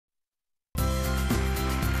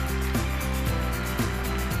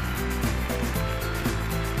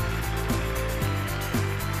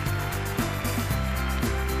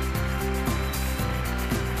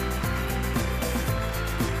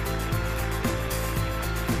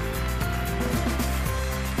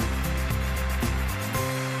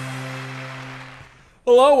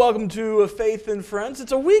Hello, welcome to Faith and Friends.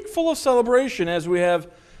 It's a week full of celebration as we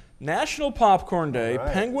have National Popcorn Day,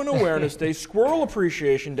 Penguin Awareness Day, Squirrel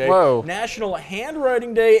Appreciation Day, National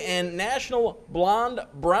Handwriting Day, and National Blonde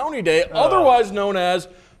Brownie Day, otherwise known as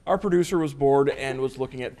our producer was bored and was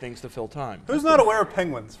looking at things to fill time. Who's not aware of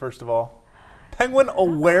penguins, first of all? Penguin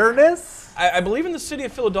awareness? I believe in the city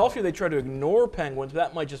of Philadelphia they try to ignore penguins, but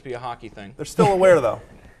that might just be a hockey thing. They're still aware, though.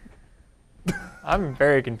 I'm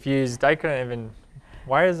very confused. I couldn't even...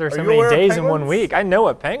 Why is there so many days in 1 week? I know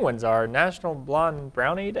what penguins are. National Blonde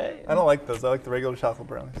Brownie Day? I don't like those. I like the regular chocolate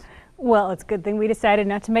brownies. Well, it's a good thing we decided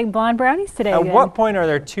not to make blonde brownies today. At what point are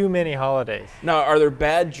there too many holidays? Now, are there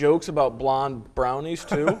bad jokes about blonde brownies,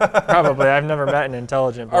 too? Probably. I've never met an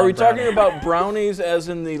intelligent blonde Are we brownie. talking about brownies as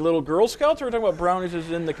in the little Girl Scouts, or are we talking about brownies as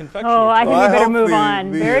in the confectionery? Oh, I think Well, we I better hope move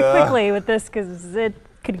on very the quickly with this because it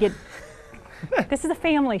could get... This is a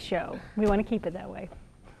family show. We want to keep it that way.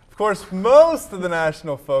 Of course, most of the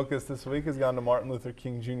national focus this week has gone to Martin Luther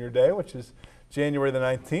King Jr. Day, which is January the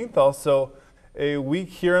 19th. Also, a week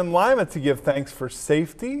here in Lima to give thanks for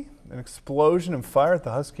safety. An explosion and fire at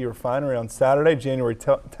the Husky Refinery on Saturday, January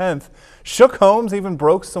 10th, shook homes, even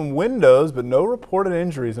broke some windows, but no reported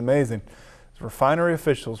injuries. Amazing. As refinery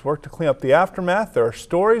officials work to clean up the aftermath, there are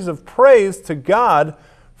stories of praise to God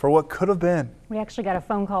for what could have been. We actually got a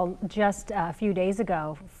phone call just a few days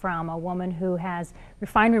ago from a woman who has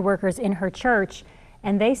refinery workers in her church,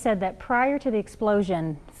 and they said that prior to the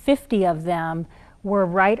explosion, 50 of them were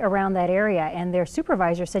right around that area, and their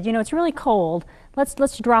supervisor said, you know, it's really cold.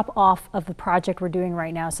 Let's drop off of the project we're doing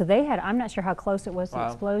right now. So they had, I'm not sure how close it was to the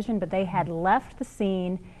explosion, but they had left the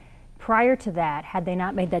scene prior to that. Had they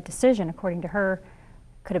not made that decision, according to her,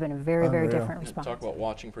 could have been a very, very different response. Talk about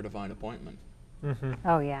watching for divine appointment.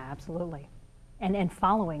 Oh yeah, absolutely. And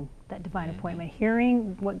following that divine appointment,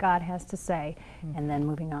 hearing what God has to say, and then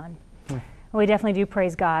moving on. We definitely do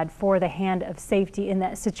praise God for the hand of safety in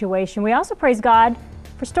that situation. We also praise God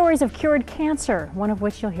for stories of cured cancer, one of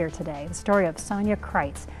which you'll hear today, the story of Sonia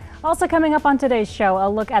Kreitz. Also coming up on today's show, a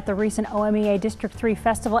look at the recent OMEA District 3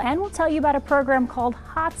 Festival, and we'll tell you about a program called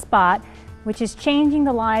Hotspot, which is changing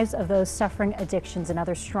the lives of those suffering addictions and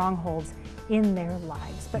other strongholds in their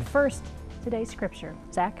lives. But first, today's scripture.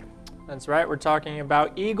 Zach? That's right. We're talking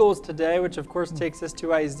about eagles today, which of course takes us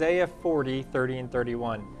to Isaiah 40, 30 and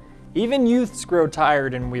 31. Even youths grow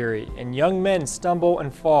tired and weary, and young men stumble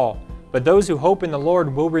and fall. But those who hope in the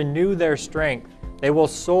Lord will renew their strength. They will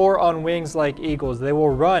soar on wings like eagles. They will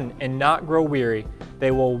run and not grow weary.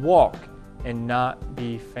 They will walk and not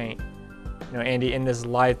be faint. You know, Andy, in this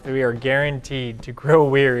life, we are guaranteed to grow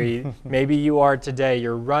weary. Maybe you are today.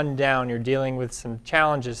 You're run down. You're dealing with some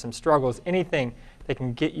challenges, some struggles, anything that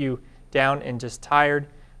can get you down and just tired.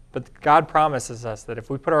 But God promises us that if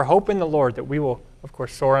we put our hope in the Lord, that we will, of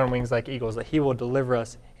course, soar on wings like eagles, that He will deliver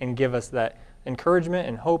us and give us that encouragement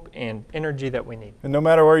and hope and energy that we need. And no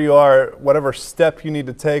matter where you are, whatever step you need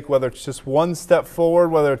to take, whether it's just one step forward,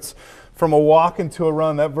 whether it's from a walk into a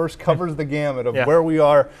run, that verse covers the gamut of where we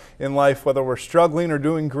are in life, whether we're struggling or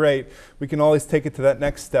doing great. We can always take it to that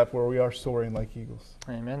next step where we are soaring like eagles.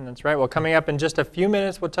 Amen. That's right. Well, coming up in just a few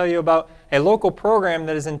minutes, we'll tell you about a local program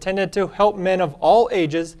that is intended to help men of all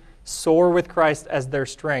ages soar with Christ as their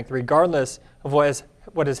strength, regardless of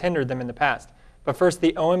what has hindered them in the past. But first,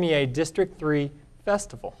 the OMEA District 3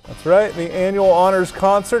 Festival. That's right. The annual honors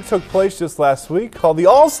concert took place just last week, called the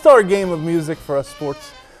All-Star Game of Music for us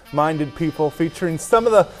sports-minded people, featuring some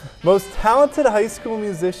of the most talented high school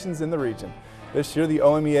musicians in the region. This year, the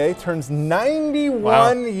OMEA turns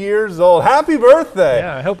 91 years old. Happy birthday!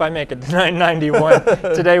 Yeah, I hope I make it to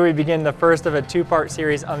 991. Today, we begin the first of a two-part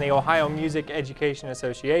series on the Ohio Music Education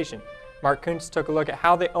Association. Mark Kuntz took a look at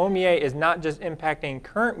how the OMEA is not just impacting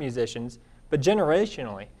current musicians, but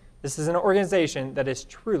generationally. This is an organization that is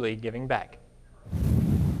truly giving back.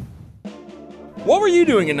 What were you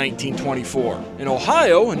doing in 1924? In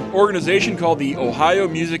Ohio, an organization called the Ohio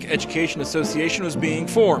Music Education Association was being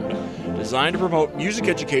formed, designed to promote music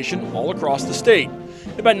education all across the state.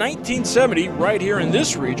 And by 1970, right here in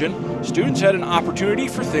this region, students had an opportunity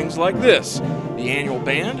for things like this: the annual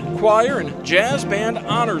band, choir, and jazz band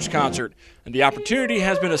honors concert. And the opportunity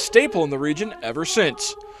has been a staple in the region ever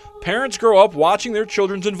since. Parents grow up watching their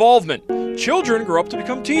children's involvement. Children grow up to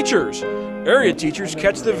become teachers. Area teachers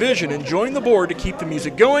catch the vision and join the board to keep the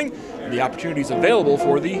music going and the opportunities available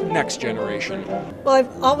for the next generation. Well,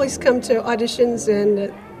 I've always come to auditions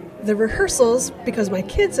and the rehearsals because my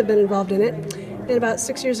kids have been involved in it. And about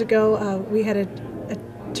 6 years ago, we had a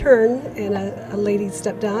turn and a lady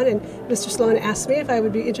stepped down, and Mr. Sloan asked me if I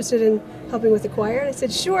would be interested in helping with the choir. And I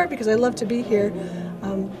said, sure, because I love to be here.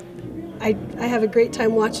 I have a great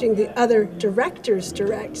time watching the other directors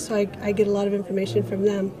direct, so I get a lot of information from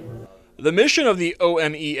them. The mission of the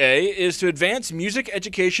OMEA is to advance music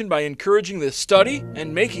education by encouraging the study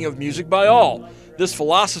and making of music by all. This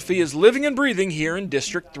philosophy is living and breathing here in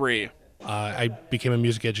District 3. I became a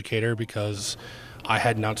music educator because I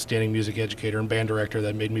had an outstanding music educator and band director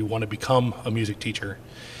that made me want to become a music teacher.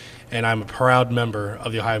 And I'm a proud member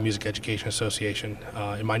of the Ohio Music Education Association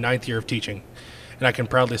in my 9th year of teaching. And I can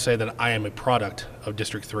proudly say that I am a product of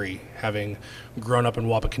District 3, having grown up in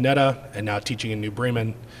Wapakoneta and now teaching in New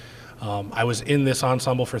Bremen. I was in this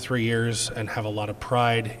ensemble for 3 years and have a lot of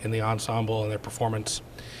pride in the ensemble and their performance,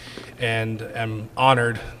 and am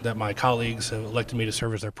honored that my colleagues have elected me to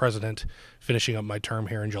serve as their president, finishing up my term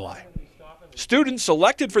here in July. Students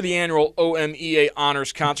selected for the annual OMEA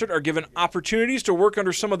Honors Concert are given opportunities to work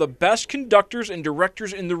under some of the best conductors and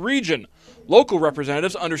directors in the region. Local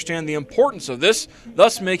representatives understand the importance of this,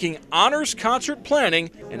 thus making honors concert planning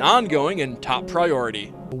an ongoing and top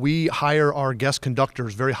priority. We hire our guest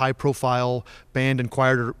conductors, very high-profile band and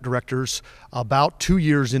choir directors, about 2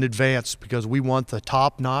 years in advance because we want the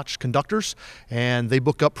top-notch conductors, and they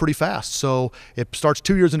book up pretty fast. So it starts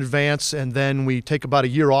 2 years in advance, and then we take about a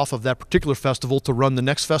year off of that particular festival to run the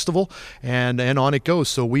next festival, and on it goes.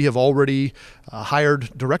 So we have already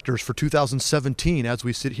hired directors for 2017 as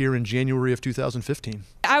we sit here in January of 2015.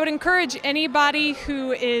 I would encourage anybody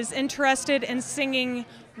who is interested in singing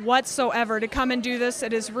whatsoever to come and do this.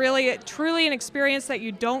 It is really, truly an experience that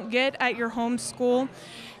you don't get at your home school.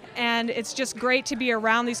 And it's just great to be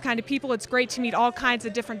around these kind of people. It's great to meet all kinds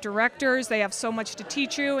of different directors. They have so much to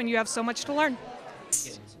teach you, and you have so much to learn.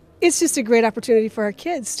 It's just a great opportunity for our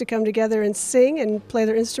kids to come together and sing and play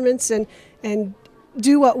their instruments and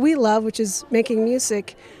do what we love, which is making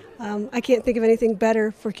music. I can't think of anything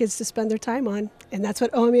better for kids to spend their time on, and that's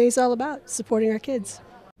what OMEA is all about, supporting our kids.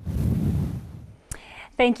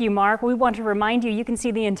 Thank you, Mark. We want to remind you, you can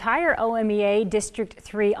see the entire OMEA District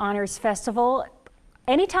 3 Honors Festival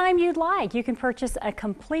anytime you'd like. You can purchase a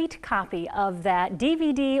complete copy of that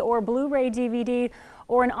DVD or Blu-ray DVD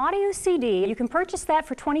or an audio CD. You can purchase that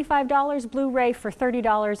for $25, Blu-ray for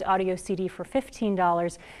 $30, audio CD for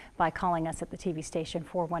 $15 by calling us at the TV station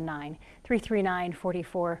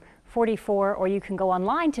 419-339-4444, or you can go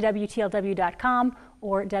online to WTLW.com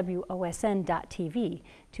or WOSN.TV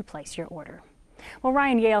to place your order. Well,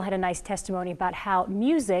 Ryan Yale had a nice testimony about how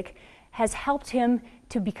music has helped him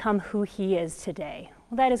to become who he is today.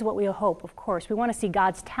 Well, that is what we hope, of course. We want to see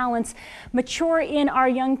God's talents mature in our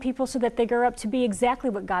young people so that they grow up to be exactly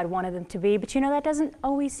what God wanted them to be. But you know, that doesn't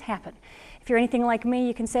always happen. If you're anything like me,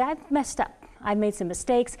 you can say, I've messed up. I've made some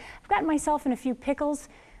mistakes. I've gotten myself in a few pickles.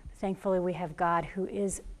 Thankfully, we have God who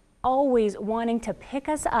is always wanting to pick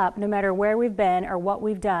us up no matter where we've been or what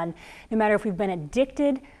we've done, no matter if we've been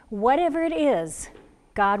addicted, whatever it is.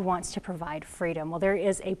 God wants to provide freedom. Well, there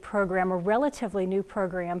is a program, a relatively new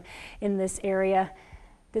program in this area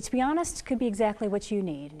that, to be honest, could be exactly what you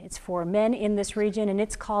need. It's for men in this region, and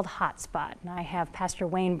it's called Hotspot. And I have Pastor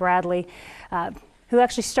Wayne Bradley, who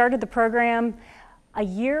actually started the program a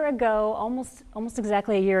year ago, almost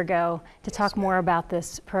exactly a year ago, to talk more about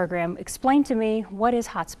this program. Explain to me, what is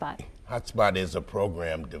Hotspot? Hotspot is a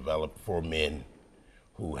program developed for men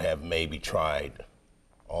who have maybe tried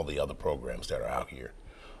all the other programs that are out here.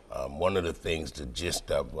 One of the things, the gist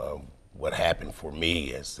of what happened for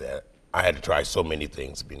me is that I had to try so many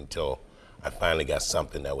things until I finally got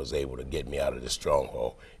something that was able to get me out of this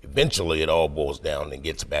stronghold. Eventually, it all boils down and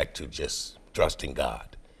gets back to just trusting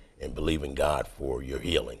God and believing God for your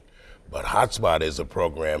healing. But Hotspot is a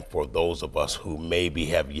program for those of us who maybe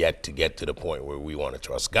have yet to get to the point where we want to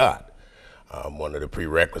trust God. One of the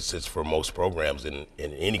prerequisites for most programs in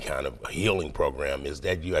any kind of healing program is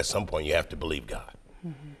that you, at some point, you have to believe God.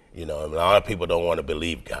 Mm-hmm. You know, a lot of people don't want to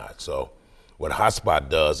believe God. So what Hotspot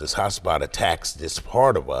does is Hotspot attacks this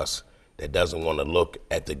part of us that doesn't want to look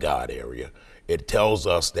at the God area. It tells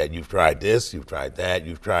us that you've tried this, you've tried that,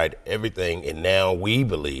 you've tried everything, and now we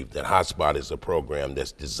believe that Hotspot is a program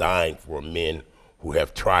that's designed for men who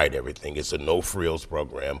have tried everything. It's a no frills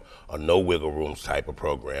program, a no wiggle rooms type of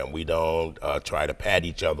program. We don't try to pat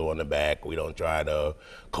each other on the back. We don't try to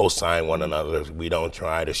co-sign one another. We don't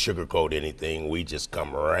try to sugarcoat anything. We just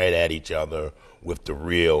come right at each other with the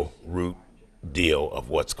real root deal of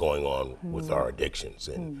what's going on with our addictions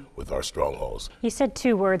and with our strongholds. You said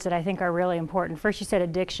two words that I think are really important. First, you said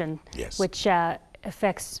addiction, yes, which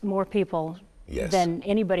affects more people yes, than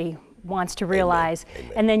anybody wants to realize. Amen.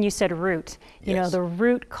 Amen. And then you said root. You yes, know, the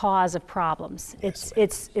root cause of problems. Yes,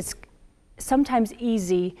 it's sometimes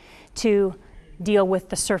easy to deal with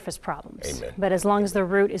the surface problems. Amen. But as long as the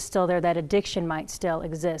root is still there, that addiction might still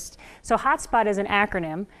exist. So HOTSPOT is an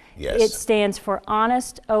acronym. Yes. It stands for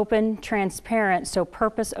honest, open, transparent, so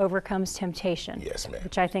purpose overcomes temptation. Yes, ma'am.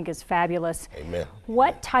 Which I think is fabulous. Amen.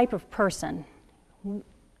 What type of person,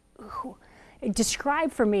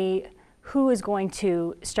 describe for me who is going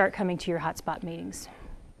to start coming to your HOTSPOT meetings?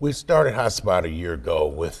 We started HOTSPOT a year ago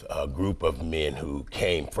with a group of men who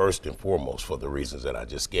came first and foremost for the reasons that I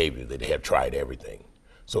just gave you, that they have tried everything.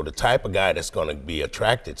 So the type of guy that's going to be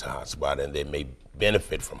attracted to HOTSPOT and they may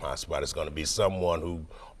benefit from HOTSPOT is going to be someone who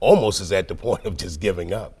almost is at the point of just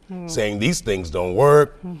giving up, saying these things don't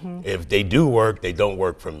work. If they do work, they don't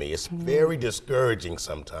work for me. It's very discouraging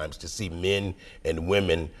sometimes to see men and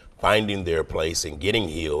women finding their place and getting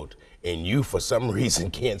healed, and you, for some reason,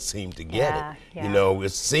 can't seem to get it. Yeah. You know, it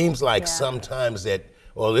seems like sometimes that,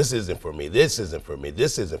 well, this isn't for me, this isn't for me,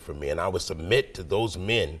 this isn't for me. And I would submit to those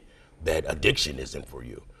men that addiction isn't for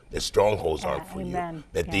you, that strongholds aren't for you,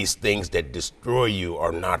 that these things that destroy you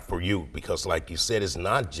are not for you. Because like you said, it's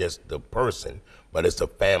not just the person, but it's a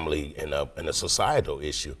family and a societal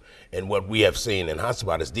issue. And what we have seen in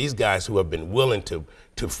HOTSPOT is these guys who have been willing to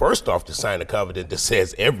first off to sign a covenant that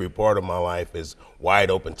says every part of my life is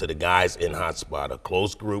wide open to the guys in HOTSPOT, a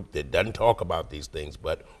close group that doesn't talk about these things,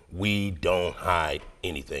 but we don't hide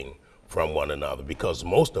anything from one another, because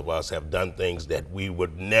most of us have done things that we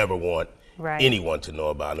would never want anyone to know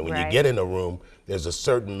about. And when you get in a room, there's a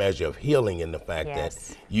certain measure of healing in the fact that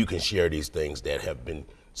you can share these things that have been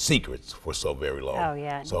secrets for so very long. Oh,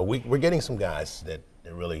 yeah. So we're getting some guys that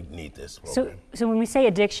really need this program. So when we say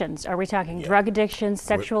addictions, are we talking drug addictions,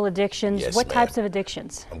 sexual addictions? Yes, what ma'am. types of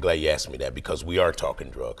addictions? I'm glad you asked me that, because we are talking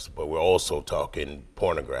drugs, but we're also talking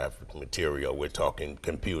pornographic material. We're talking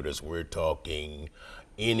computers. We're talking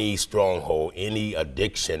any stronghold, any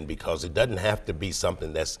addiction, because it doesn't have to be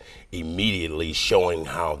something that's immediately showing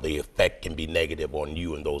how the effect can be negative on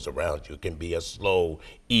you and those around you. It can be a slow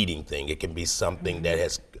eating thing. It can be something that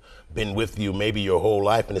has been with you maybe your whole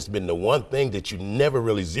life, and it's been the one thing that you never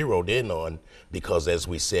really zeroed in on, because as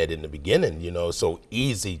we said in the beginning, you know, it's so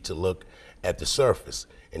easy to look at the surface,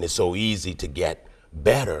 and it's so easy to get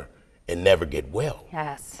better and never get well.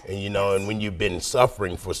 Yes. And you know, and when you've been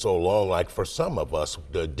suffering for so long, like for some of us,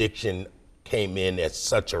 the addiction came in at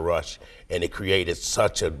such a rush, and it created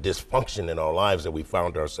such a dysfunction in our lives that we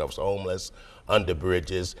found ourselves homeless, under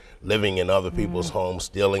bridges, living in other people's homes,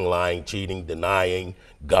 stealing, lying, cheating, denying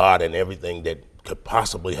God and everything that could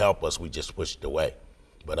possibly help us. We just pushed away.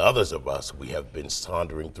 But others of us, we have been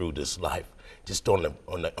sauntering through this life just on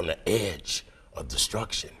the edge of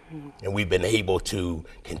destruction. And we've been able to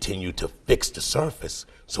continue to fix the surface,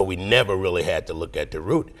 so we never really had to look at the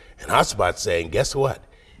root. And HOTSPOT's saying, guess what?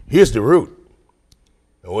 Here's the root.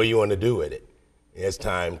 And what do you want to do with it? It's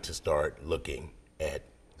time to start looking at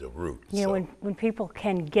the root. You know, when people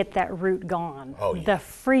can get that root gone, The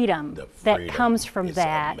freedom that comes from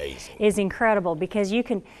that is incredible, because you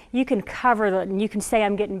can cover and you can say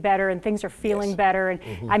I'm getting better and things are feeling better and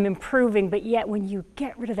I'm improving, but yet when you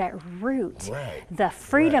get rid of that root, the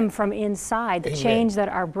freedom from inside, the chains that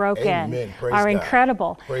are broken are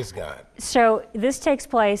incredible. Praise God. So this takes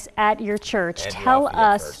place at your church. Tell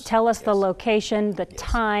us the location, the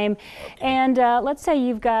time, and let's say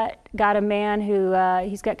you've got a man who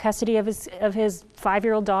he's got custody of his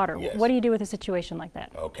 5-year-old daughter. What do you do with a situation like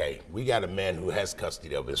that? Okay, we got a man who has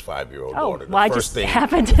custody of his 5-year-old Oh, daughter. well, I just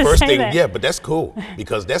happened to say that. Yeah, but that's cool,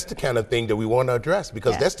 because that's the kind of thing that we want to address,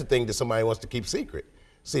 because that's the thing that somebody wants to keep secret.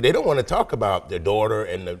 See, they don't want to talk about their daughter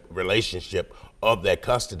and the relationship of that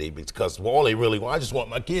custody, because all they really want, I just want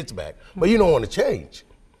my kids back. But you don't want to change.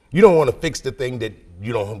 You don't want to fix the thing that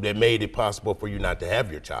that made it possible for you not to have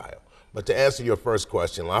your child. But to answer your first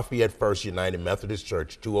question, Lafayette First United Methodist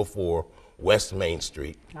Church, 204 West Main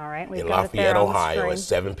Street, all right, we've in got Lafayette, it there on the Ohio, screen. at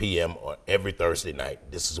 7 p.m. every Thursday night.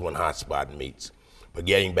 This is when HOTSPOT meets. But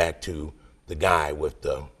getting back to the guy with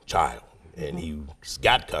the child, and he's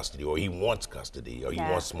got custody, or he wants custody, or he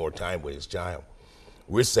wants more time with his child.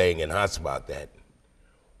 We're saying in HOTSPOT that,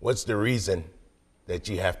 what's the reason that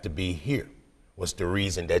you have to be here? What's the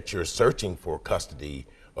reason that you're searching for custody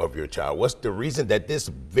of your child? What's the reason that this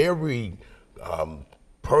very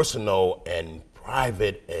personal and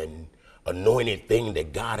private and anointed thing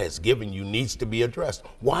that God has given you needs to be addressed?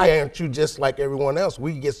 Why aren't you just like everyone else?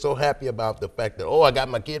 We get so happy about the fact that, oh, I got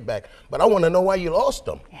my kid back, but I want to know why you lost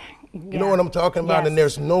them. You know what I'm talking about? Yes. And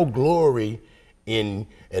there's no glory in,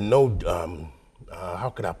 and no, how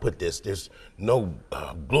could I put this? There's no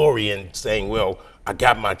glory in saying, well, I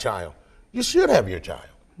got my child. You should have your child.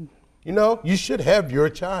 You know, you should have your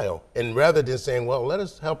child. And rather than saying, well, let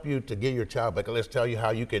us help you to get your child back, let's tell you how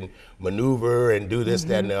you can maneuver and do this,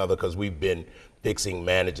 that, and the other, because we've been fixing,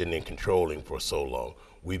 managing, and controlling for so long.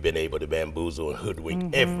 We've been able to bamboozle and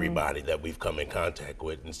hoodwink everybody that we've come in contact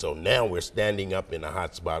with. And so now we're standing up in a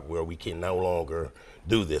hot spot where we can no longer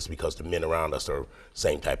do this because the men around us are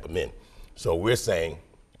same type of men. So we're saying,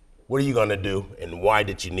 what are you gonna do and why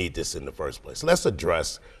did you need this in the first place? Let's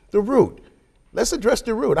address the root. Let's address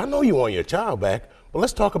the root. I know you want your child back, but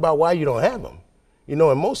let's talk about why you don't have them. You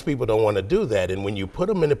know, and most people don't want to do that. And when you put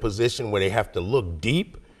them in a position where they have to look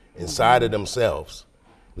deep inside of themselves,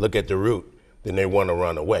 look at the root, then they want to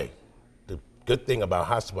run away. The good thing about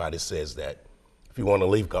Hotspot, it says that if you want to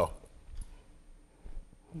leave, go.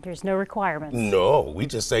 There's no requirements. No, we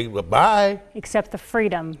just say bye. Except the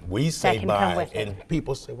freedom We say that can come bye, with it. and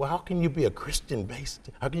people say, well, how can you be a Christian based?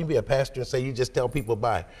 How can you be a pastor and say you just tell people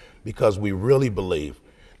bye? Because we really believe,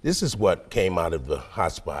 this is what came out of the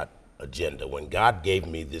Hotspot agenda. When God gave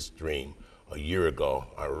me this dream a year ago,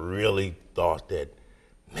 I really thought that,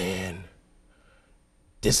 man,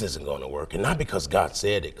 this isn't going to work. And not because God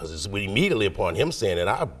said it, because it's immediately upon him saying it,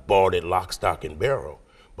 I bought it lock, stock, and barrel.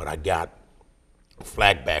 But I got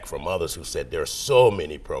flag back from others who said there are so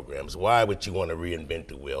many programs. Why would you want to reinvent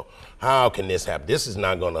the wheel? How can this happen? This is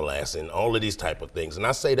not going to last, and all of these type of things. And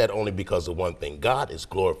I say that only because of one thing. God is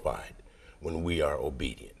glorified when we are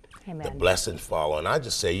obedient. Amen. The blessings follow. And I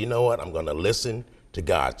just say, you know what? I'm going to listen to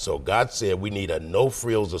God. So God said we need a no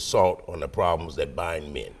frills assault on the problems that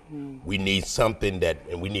bind men. We need something that,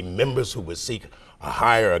 and we need members who would seek a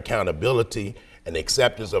higher accountability and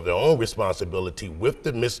acceptance of their own responsibility with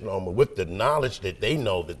the misnomer, with the knowledge that they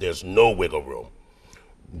know that there's no wiggle room.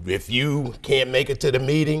 If you can't make it to the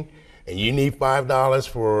meeting and you need $5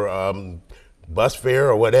 for bus fare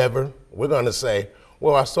or whatever, we're going to say,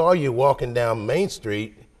 well, I saw you walking down Main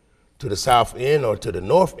Street to the south end or to the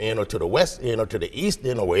north end or to the west end or to the east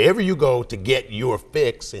end or wherever you go to get your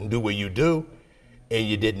fix and do what you do, and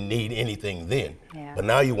you didn't need anything then. Yeah. But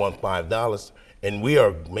now you want $5. And we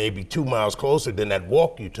are maybe 2 miles closer than that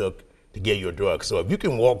walk you took to get your drugs. So if you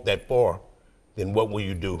can walk that far, then what will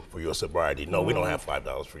you do for your sobriety? No, we don't have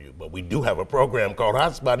 $5 for you, but we do have a program called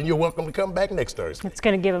Hotspot, and you're welcome to come back next Thursday. It's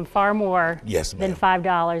going to give them far more Yes, than ma'am.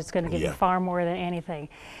 $5. It's going to give Yeah. them far more than anything.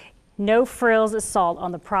 No frills assault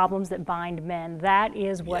on the problems that bind men. That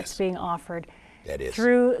is what's Yes. being offered That is.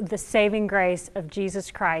 through the saving grace of Jesus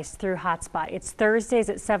Christ through Hotspot. It's Thursdays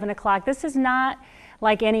at 7 o'clock. This is not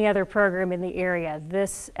like any other program in the area.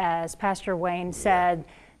 This, as Pastor Wayne said,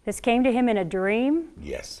 this came to him in a dream.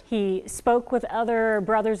 Yes. He spoke with other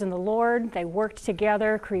brothers in the Lord. They worked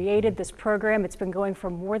together, created this program. It's been going for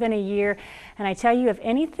more than a year. And I tell you, if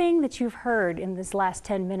anything that you've heard in this last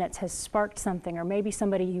 10 minutes has sparked something, or maybe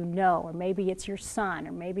somebody you know, or maybe it's your son,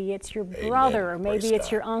 or maybe it's your brother, or maybe Praise it's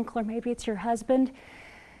God. your uncle, or maybe it's your husband,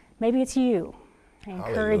 maybe it's you. I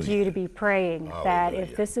encourage Hallelujah. you to be praying that if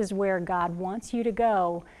Hallelujah. this is where God wants you to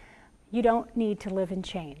go, you don't need to live in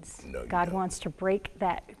chains. No, you God don't. wants to break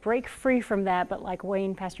free from that. But like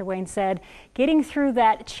Pastor Wayne said, getting through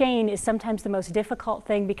that chain is sometimes the most difficult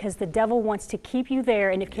thing because the devil wants to keep you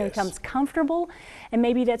there, and it Yes. becomes comfortable. And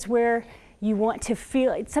maybe that's where you want to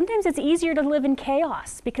feel. Sometimes it's easier to live in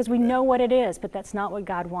chaos because we know what it is, but that's not what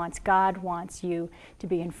God wants. God wants you to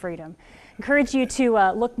be in freedom. Encourage you to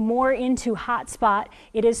look more into Hotspot.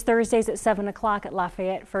 It is Thursdays at 7 o'clock at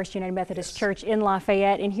Lafayette First United Methodist Church in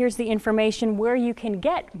Lafayette. And here's the information where you can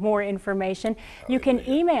get more information. You can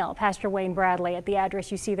email Pastor Wayne Bradley at the address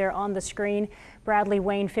you see there on the screen,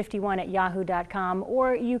 bradleywayne51@yahoo.com,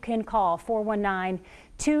 or you can call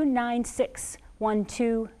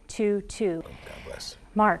 419-296-1222. God bless.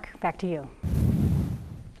 Mark, back to you.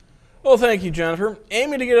 Well, thank you, Jennifer.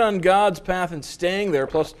 Aiming to get on God's path and staying there,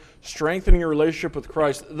 plus strengthening your relationship with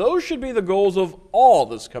Christ, those should be the goals of all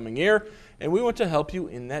this coming year, and we want to help you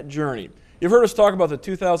in that journey. You've heard us talk about the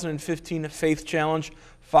 2015 Faith Challenge,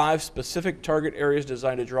 5 specific target areas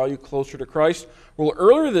designed to draw you closer to Christ. Well,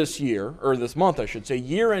 earlier this year, or this month, I should say,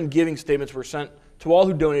 year-end giving statements were sent to all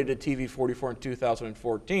who donated to TV44 in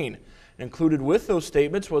 2014. Included with those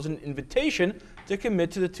statements was an invitation to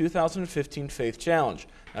commit to the 2015 Faith Challenge.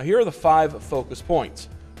 Now, here are the 5 focus points.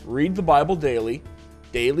 Read the Bible daily,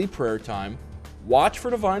 daily prayer time, watch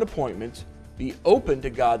for divine appointments, be open to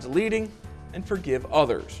God's leading, and forgive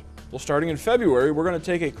others. Well, starting in February, we're going to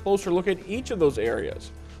take a closer look at each of those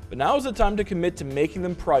areas. But now is the time to commit to making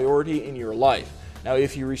them priority in your life. Now,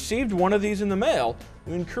 if you received one of these in the mail,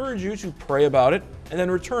 we encourage you to pray about it and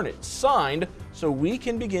then return it, signed, so we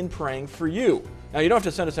can begin praying for you. Now, you don't have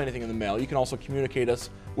to send us anything in the mail. You can also communicate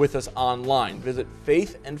with us online. Visit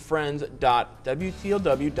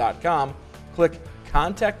faithandfriends.wtlw.com, click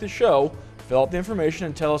Contact the Show, fill out the information,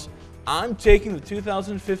 and tell us, I'm taking the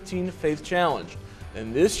 2015 Faith Challenge.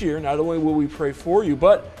 And this year, not only will we pray for you,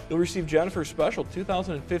 but you'll receive Jennifer's special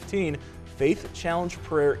 2015 Faith Challenge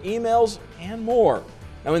prayer emails and more.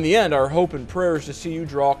 Now, in the end, our hope and prayer is to see you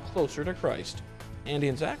draw closer to Christ. Andy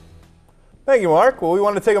and Zach? Thank you, Mark. Well, we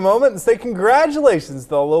want to take a moment and say congratulations to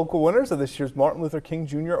the local winners of this year's Martin Luther King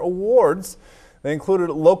Jr. Awards. They included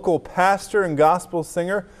local pastor and gospel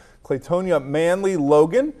singer Claytonia Manley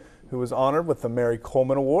Logan, who was honored with the Mary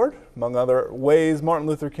Coleman Award. Among other ways, Martin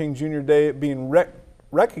Luther King Jr. Day being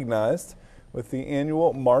recognized with the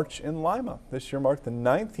annual March in Lima. This year marked the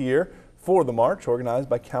 9th year for the march, organized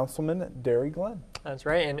by Councilman Derry Glenn. That's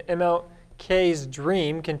right, and MLK's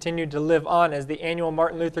dream continued to live on as the annual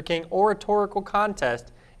Martin Luther King Oratorical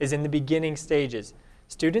Contest is in the beginning stages.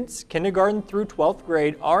 Students, kindergarten through 12th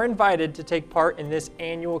grade, are invited to take part in this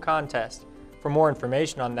annual contest. For more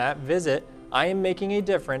information on that, visit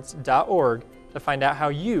IamMakingADifference.org to find out how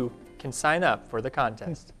you can sign up for the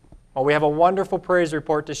contest. Well, we have a wonderful praise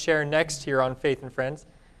report to share next here on Faith and Friends.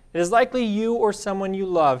 It is likely you or someone you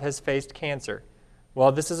love has faced cancer.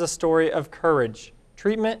 Well, this is a story of courage,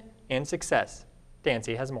 treatment, and success.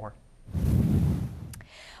 Dancy has more.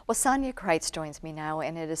 Well, Sonia Kreitz joins me now,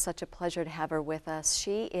 and it is such a pleasure to have her with us.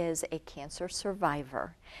 She is a cancer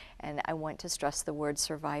survivor, and I want to stress the word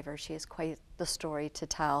survivor. She has quite the story to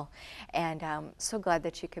tell, and I'm so glad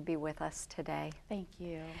that you could be with us today. Thank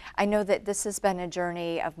you. I know that this has been a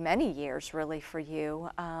journey of many years, really, for you.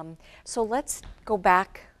 So let's go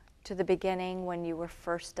back to the beginning when you were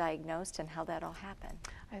first diagnosed and how that all happened.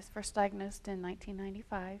 I was first diagnosed in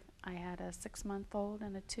 1995. I had a 6-month-old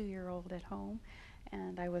and a 2-year-old at home,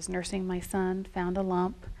 and I was nursing my son, found a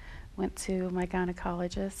lump, went to my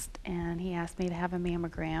gynecologist, and he asked me to have a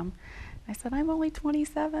mammogram. I said, I'm only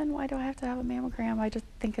 27, why do I have to have a mammogram? I just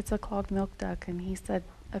think it's a clogged milk duct. And he said,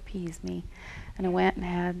 appease me. And I went and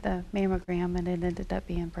had the mammogram, and it ended up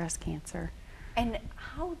being breast cancer. And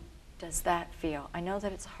how does that feel? I know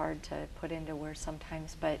that it's hard to put into words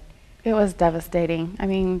sometimes, but it was devastating. I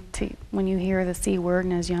mean, when you hear the C word,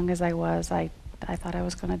 and as young as I was, I thought I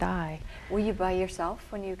was going to die. Were you by yourself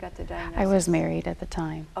when you got the diagnosis? I was married at the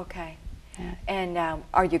time. Okay. Yeah. And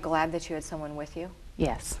are you glad that you had someone with you?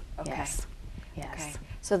 Yes. Okay. Yes. Yes. Okay.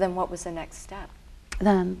 So then what was the next step?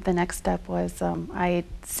 Then the next step was I had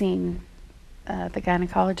seen the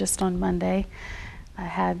gynecologist on Monday. I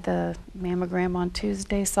had the mammogram on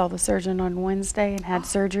Tuesday, saw the surgeon on Wednesday, and had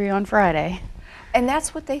surgery on Friday. And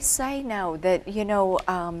that's what they say now, that, you know,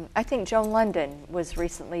 I think Joan London was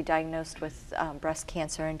recently diagnosed with breast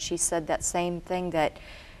cancer, and she said that same thing, that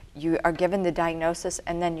you are given the diagnosis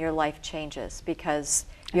and then your life changes because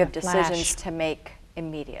you have decisions to make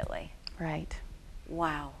immediately. Right.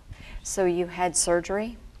 Wow. So you had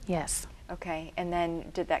surgery? Yes. Okay, and then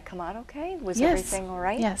did that come out okay? Was Yes. everything all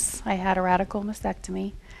right? Yes, I had a radical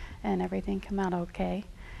mastectomy, and everything came out okay.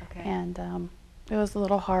 Okay. And it was a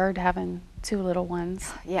little hard having 2 little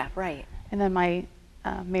ones. Yeah, right. And then my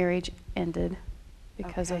marriage ended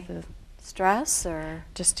because Okay. of the Stress or?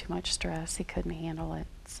 just too much stress. He couldn't handle it,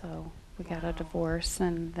 so we got a divorce,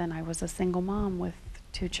 and then I was a single mom with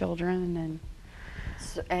 2 children,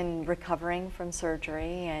 And recovering from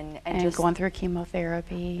surgery and and going through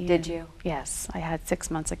chemotherapy. Did and- you? Yes, I had 6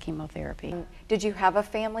 months of chemotherapy. Did you have a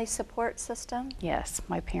family support system? Yes,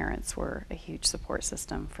 my parents were a huge support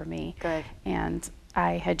system for me. Good. And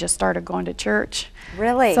I had just started going to church.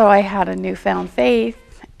 Really? So I had a newfound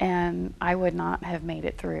faith, and I would not have made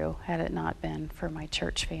it through had it not been for my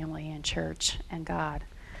church family and church and God.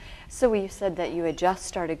 So you said that you had just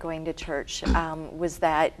started going to church. Was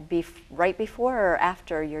that right before or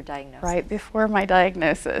after your diagnosis? Right before my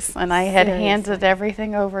diagnosis, and I had Seriously? handed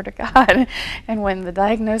everything over to God. And when the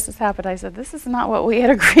diagnosis happened, I said, this is not what we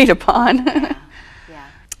had agreed upon. Yeah.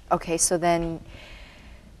 Okay, so then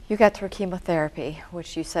you got through chemotherapy,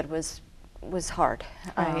 which you said was hard,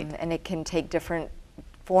 Right. and it can take different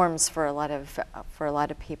forms for a lot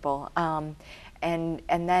of people. And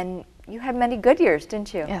then you had many good years,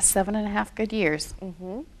 didn't you? Yes, 7.5 good years.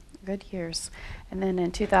 Mm-hmm. Good years. And then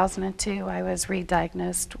in 2002, I was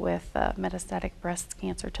re-diagnosed with metastatic breast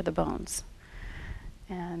cancer to the bones.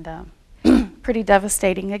 And pretty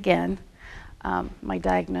devastating again. My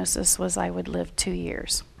diagnosis was I would live 2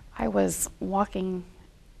 years. I was walking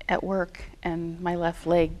at work, and my left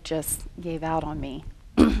leg just gave out on me.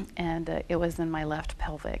 And it was in my left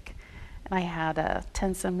pelvic. And I had a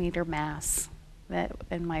 10-centimeter mass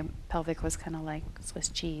and my pelvic was kind of like Swiss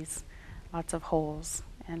cheese, lots of holes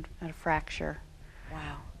and a fracture.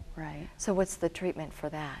 Wow. Right. So what's the treatment for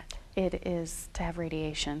that? It is to have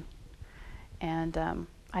radiation. And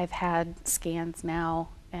I've had scans now,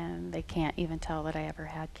 and they can't even tell that I ever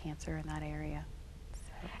had cancer in that area. So.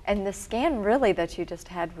 And the scan really that you just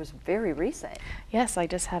had was very recent. Yes, I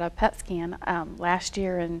just had a PET scan. Last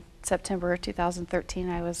year in September 2013,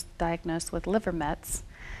 I was diagnosed with liver mets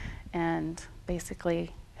and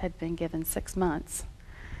basically had been given 6 months.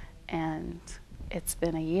 And it's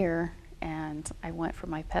been a year, and I went for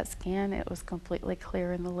my PET scan. It was completely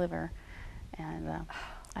clear in the liver. And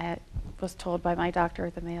I was told by my doctor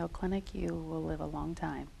at the Mayo Clinic, you will live a long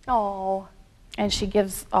time. Oh. And she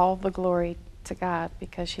gives all the glory to God,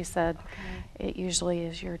 because she said it usually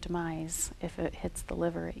is your demise. If it hits the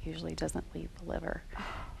liver, it usually doesn't leave the liver.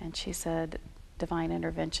 And she said divine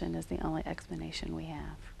intervention is the only explanation we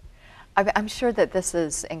have. I'm sure that this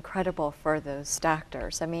is incredible for those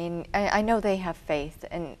doctors. I mean, I know they have faith,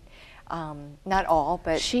 and not all,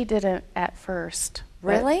 but... She didn't at first.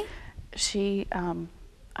 Really? She,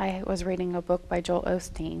 I was reading a book by Joel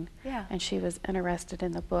Osteen, yeah. and she was interested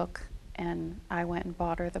in the book, and I went and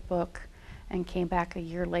bought her the book and came back a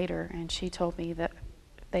year later, and she told me that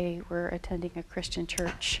they were attending a Christian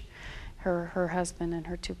church, her husband and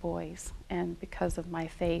her 2 boys. And because of my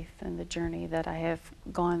faith and the journey that I have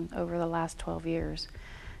gone over the last 12 years,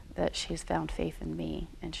 that she's found faith in me,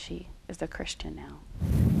 and she is a Christian now.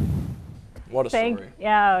 What a story.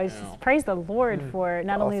 Yeah, praise the Lord for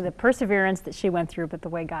not only the perseverance that she went through, but the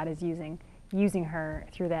way God is using her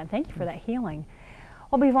through that. And thank you for that healing.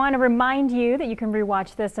 Well, we want to remind you that you can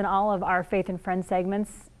rewatch this and all of our Faith and Friends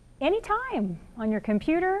segments anytime on your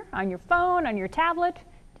computer, on your phone, on your tablet.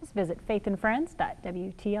 Just visit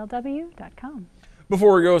faithandfriends.wtlw.com.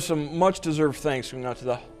 Before we go, some much-deserved thanks going out to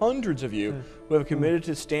the hundreds of you who have committed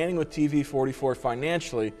to standing with TV44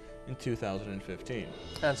 financially in 2015.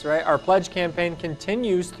 That's right. Our pledge campaign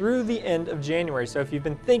continues through the end of January. So if you've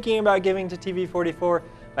been thinking about giving to TV44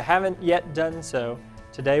 but haven't yet done so,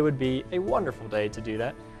 today would be a wonderful day to do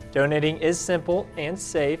that. Donating is simple and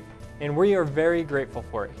safe, and we are very grateful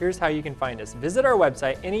for it. Here's how you can find us. Visit our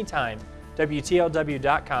website anytime,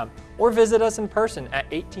 WTLW.com, or visit us in person at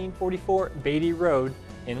 1844 Beatty Road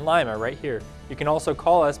in Lima, right here. You can also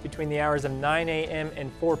call us between the hours of 9 a.m.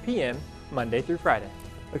 and 4 p.m. Monday through Friday.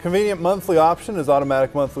 A convenient monthly option is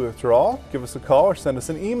automatic monthly withdrawal. Give us a call or send us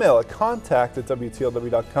an email at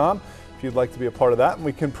contact@WTLW.com if you'd like to be a part of that, and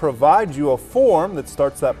we can provide you a form that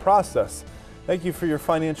starts that process. Thank you for your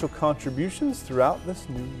financial contributions throughout this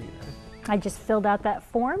new year. I just filled out that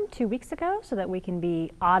form 2 weeks ago so that we can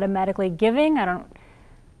be automatically giving.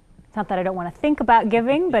 It's not that I don't want to think about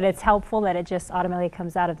giving, but it's helpful that it just automatically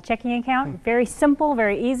comes out of the checking account. Very simple,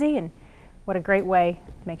 very easy, and what a great way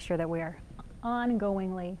to make sure that we are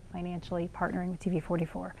ongoingly financially partnering with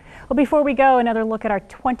TV44. Well, before we go, another look at our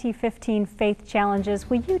 2015 faith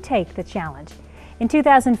challenges. Will you take the challenge? In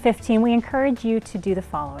 2015, we encourage you to do the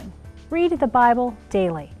following. Read the Bible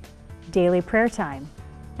daily, daily prayer time,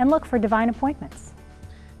 and look for divine appointments.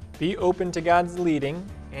 Be open to God's leading.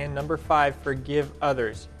 And number 5, forgive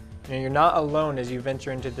others. You're not alone as you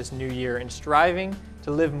venture into this new year in striving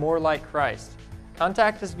to live more like Christ.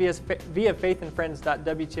 Contact us via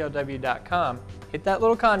faithandfriends.wtlw.com. Hit that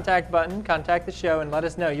little contact button, contact the show, and let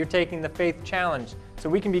us know you're taking the faith challenge so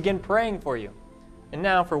we can begin praying for you. And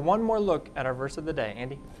now for one more look at our verse of the day.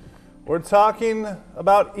 Andy? We're talking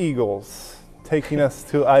about eagles, taking us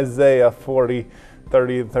to Isaiah 40,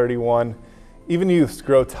 30 and 31. Even youths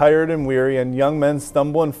grow tired and weary, and young men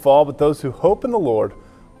stumble and fall, but those who hope in the Lord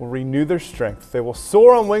will renew their strength. They will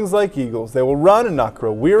soar on wings like eagles. They will run and not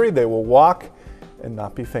grow weary. They will walk and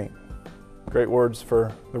not be faint. Great words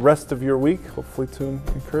for the rest of your week, hopefully to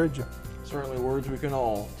encourage you. Certainly words we can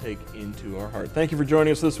all take into our heart. Thank you for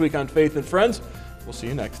joining us this week on Faith and Friends. We'll see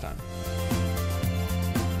you next time.